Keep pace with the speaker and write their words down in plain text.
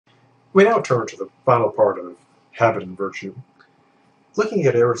We now turn to the final part of habit and virtue, looking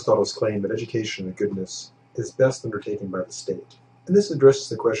at Aristotle's claim that education and goodness is best undertaken by the state. And this addresses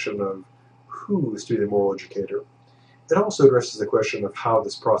the question of who is to be the moral educator. It also addresses the question of how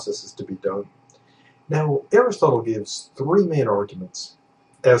this process is to be done. Now, Aristotle gives three main arguments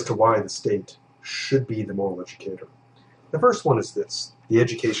as to why the state should be the moral educator. The first one is this: the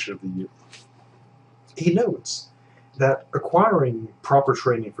education of the youth. He notes that acquiring proper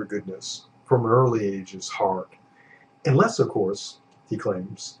training for goodness from an early age is hard, unless, of course, he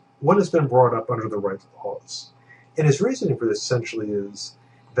claims, one has been brought up under the right laws. And his reasoning for this essentially is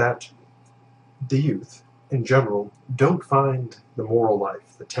that the youth, in general, don't find the moral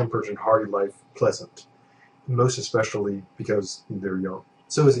life, the temperate and hardy life, pleasant, most especially because they're young.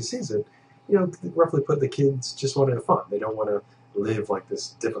 So as he sees it, roughly put, the kids just want to have fun. They don't want to live like this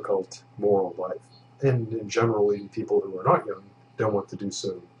difficult moral life. And in general, even people who are not young don't want to do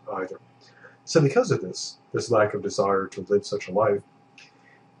so either. So because of this lack of desire to live such a life,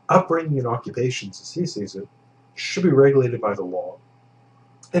 upbringing and occupations, as he sees it, should be regulated by the law.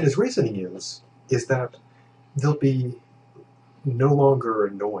 And his reasoning is that they'll be no longer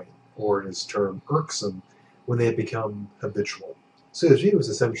annoying, or in his term, irksome, when they become habitual. So his view is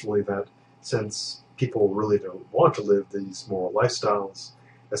essentially that since people really don't want to live these moral lifestyles,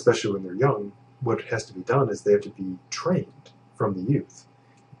 especially when they're young, what has to be done is they have to be trained from the youth,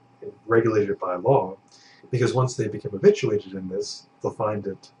 regulated by law, because once they become habituated in this, they'll find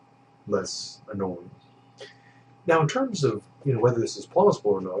it less annoying. Now, in terms of whether this is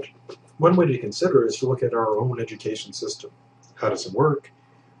plausible or not, one way to consider is to look at our own education system. How does it work?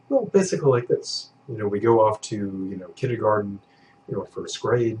 Well, basically like this. We go off to kindergarten, first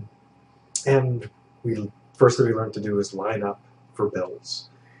grade, and first thing we learn to do is line up for bells.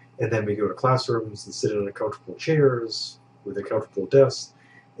 And then we go to classrooms and sit in uncomfortable chairs with a comfortable desk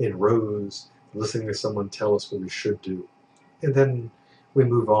in rows, listening to someone tell us what we should do. And then we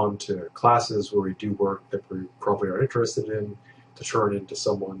move on to classes where we do work that we probably are interested in to turn into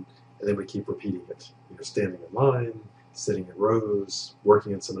someone, and then we keep repeating it. Standing in line, sitting in rows,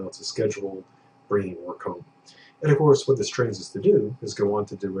 working on someone else's schedule, bringing work home. And of course, what this trains us to do is go on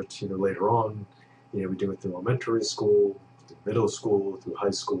to do it later on. We do it through elementary school, through middle school, through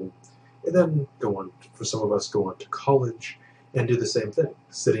high school, and then go on, for some of us, go on to college and do the same thing,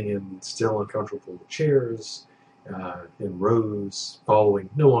 sitting in still uncomfortable chairs, in rows, following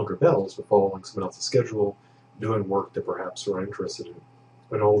no longer bells, but following someone else's schedule, doing work that perhaps we're interested in.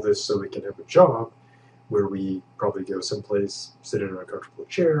 And all this so we can have a job where we probably go someplace, sit in an uncomfortable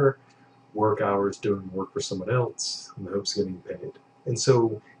chair, work hours doing work for someone else, in the hopes of getting paid. And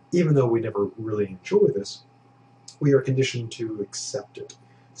so, even though we never really enjoy this, we are conditioned to accept it.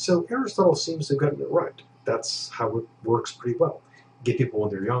 So Aristotle seems to have gotten it right. That's how it works pretty well. Get people when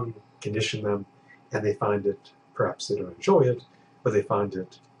they're young, condition them, and they find it, perhaps they don't enjoy it, but they find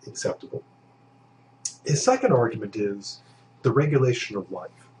it acceptable. His second argument is the regulation of life.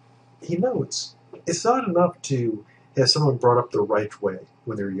 He notes it's not enough to have someone brought up the right way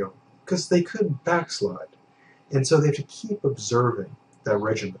when they're young, because they could backslide. And so they have to keep observing that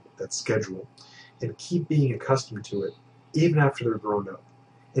regimen, that schedule, and keep being accustomed to it, even after they're grown up.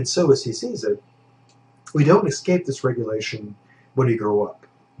 And so, as he sees it, we don't escape this regulation when we grow up.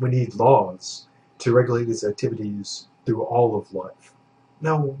 We need laws to regulate these activities through all of life.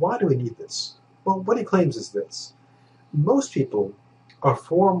 Now, why do we need this? Well, what he claims is this. Most people are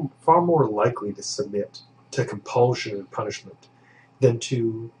far more likely to submit to compulsion and punishment than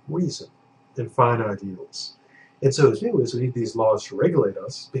to reason and fine ideals. And so his view is we need these laws to regulate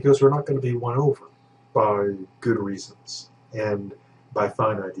us because we're not going to be won over by good reasons and by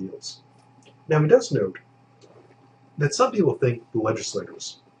fine ideals. Now he does note that some people think the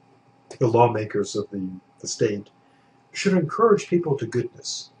legislators, the lawmakers of the state, should encourage people to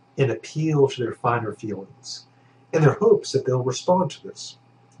goodness and appeal to their finer feelings, in their hopes that they'll respond to this.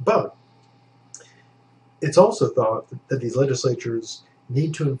 But it's also thought that these legislatures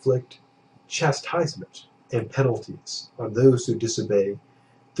need to inflict chastisement and penalties on those who disobey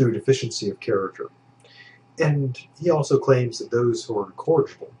through deficiency of character. And he also claims that those who are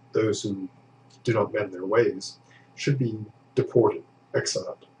incorrigible, those who do not mend their ways, should be deported,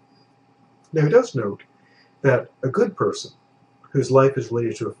 exiled. Now he does note that a good person, whose life is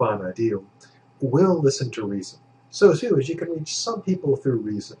related to a fine ideal, will listen to reason. So his view is you can reach some people through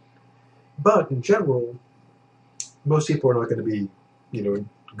reason. But in general, most people are not going to be,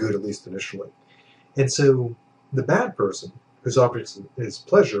 good, at least initially. And so the bad person, whose object is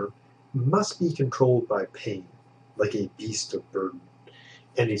pleasure, must be controlled by pain, like a beast of burden.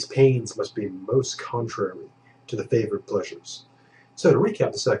 And these pains must be most contrary to the favored pleasures. So to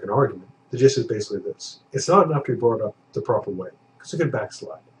recap the second argument, the gist is basically this. It's not enough to be brought up the proper way, because it could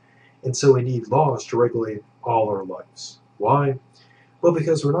backslide. And so we need laws to regulate all our lives. Why? Well,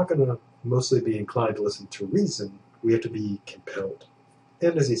 because we're not going to mostly be inclined to listen to reason. We have to be compelled.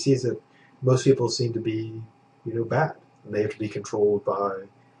 And as he sees it, most people seem to be, bad. And they have to be controlled by,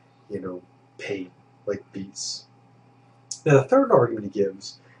 pain, like beasts. Now, the third argument he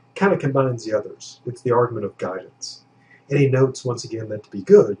gives kind of combines the others. It's the argument of guidance. And he notes, once again, that to be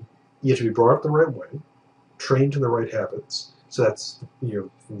good, you have to be brought up the right way, trained in the right habits. So that's,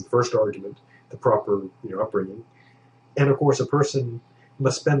 from the first argument, the proper, upbringing. And of course, a person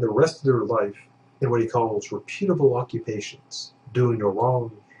must spend the rest of their life in what he calls reputable occupations, doing no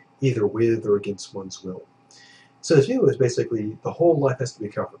wrong, either with or against one's will. So his view is basically the whole life has to be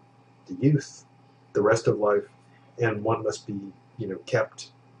covered. The youth, the rest of life, and one must be,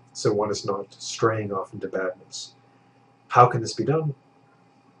 kept so one is not straying off into badness. How can this be done?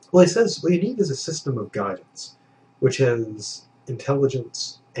 Well, he says what you need is a system of guidance, which has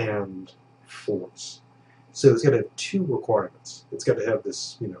intelligence and force. So it's got to have two requirements. It's got to have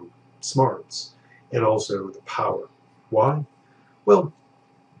this, smarts, and also the power. Why? Well,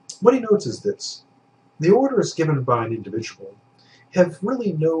 what he notes is this. The orders given by an individual have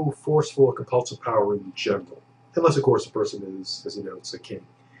really no forceful or compulsive power in general, unless, of course, the person is, as he notes, a king.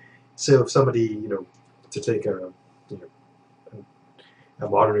 So if somebody, to take a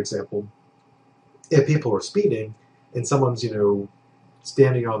modern example, if people are speeding and someone's,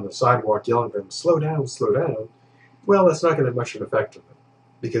 standing on the sidewalk yelling at them, slow down, well, that's not going to have much of an effect on them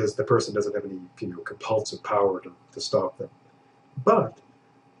because the person doesn't have any, compulsive power to stop them. But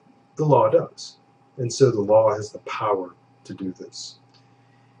the law does. And so the law has the power to do this.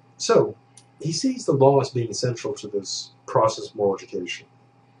 So he sees the law as being essential to this process of moral education.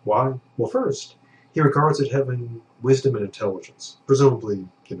 Why? Well, first, he regards it having wisdom and intelligence, presumably,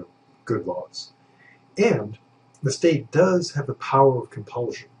 good laws. And the state does have the power of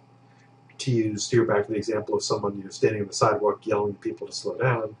compulsion. To steer back to the example of someone, standing on the sidewalk yelling at people to slow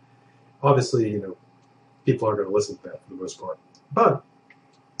down, obviously, people aren't going to listen to that for the most part. But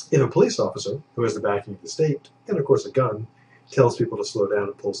if a police officer, who has the backing of the state, and of course a gun, tells people to slow down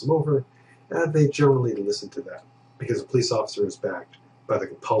and pulls them over, they generally listen to that, because a police officer is backed by the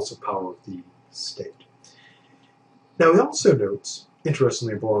compulsive power of the state. Now he also notes,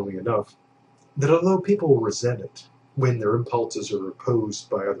 interestingly and boringly enough, that although people resent it when their impulses are opposed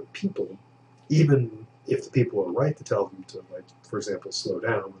by other people, even if the people are right to tell them to, for example, slow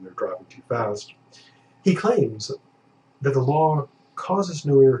down when they're driving too fast, he claims that the law causes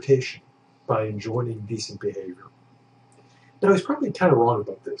no irritation by enjoining decent behavior. Now he's probably kind of wrong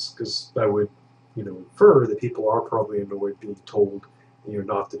about this, because I would, infer that people are probably annoyed being told,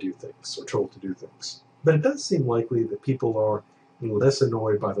 not to do things, or told to do things. But it does seem likely that people are less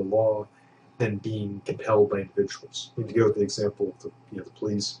annoyed by the law than being compelled by individuals. To go with the example of the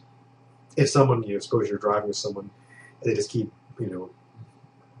police, if someone, suppose you're driving with someone, and they just keep,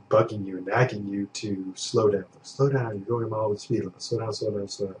 bugging you and nagging you to slow down. Slow down, you're going a mile with the speed limit. Slow down, slow down,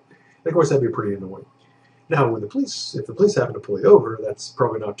 slow down. And of course, that'd be pretty annoying. Now, if the police happen to pull you over, that's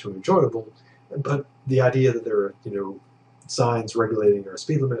probably not too enjoyable. But the idea that there are, signs regulating our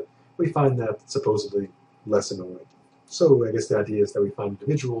speed limit, we find that supposedly less annoying. So I guess the idea is that we find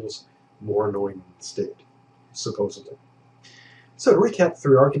individuals more annoying than the state, supposedly. So to recap the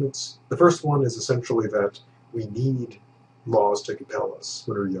three arguments, the first one is essentially that we need laws to compel us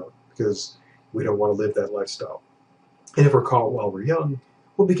when we're young, because we don't want to live that lifestyle. And if we're caught while we're young,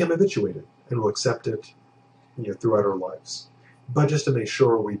 we'll become habituated, and we'll accept it, throughout our lives. But just to make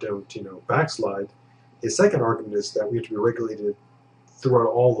sure we don't, backslide, his second argument is that we have to be regulated throughout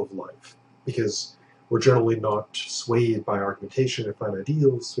all of life, because we're generally not swayed by argumentation and fine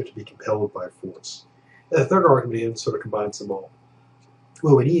ideals, we have to be compelled by force. And the third argument sort of combines them all.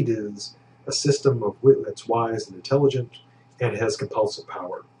 What we need is a system of that's wise and intelligent and has compulsive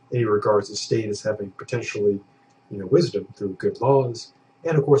power. And he regards the state as having potentially, wisdom through good laws,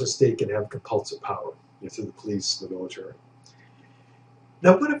 and of course a state can have compulsive power through the police and the military.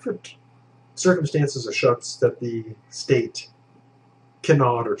 Now, what if it circumstances are such that the state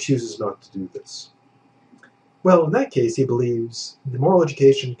cannot or chooses not to do this? Well, in that case, he believes the moral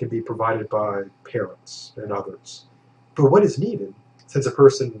education can be provided by parents and others. But what is needed, since a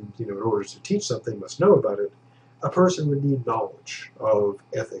person, in order to teach something, must know about it, a person would need knowledge of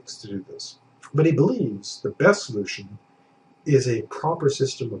ethics to do this. But he believes the best solution is a proper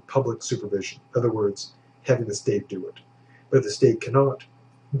system of public supervision. In other words, having the state do it. But if the state cannot,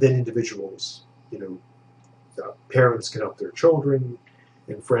 then individuals, parents can help their children,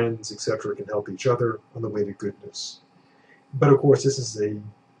 and friends, etc., can help each other on the way to goodness. But of course, this is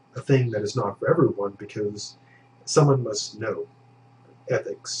a thing that is not for everyone, because someone must know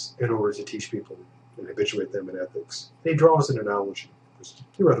ethics in order to teach people and habituate them in ethics. And he draws an analogy, because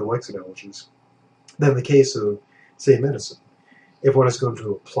he rather likes analogies. Then in the case of, say, medicine, if one is going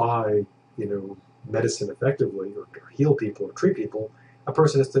to apply, medicine effectively, or heal people or treat people, a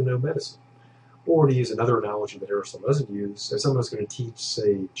person has to know medicine. Or to use another analogy that Aristotle doesn't use, if someone's going to teach,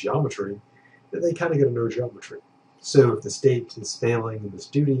 say, geometry, then they kind of got to know geometry. So if the state is failing in this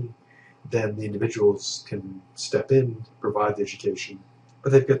duty, then the individuals can step in, provide the education,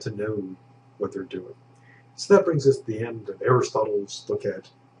 but they've got to know what they're doing. So that brings us to the end of Aristotle's look at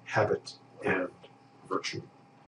habit and virtue.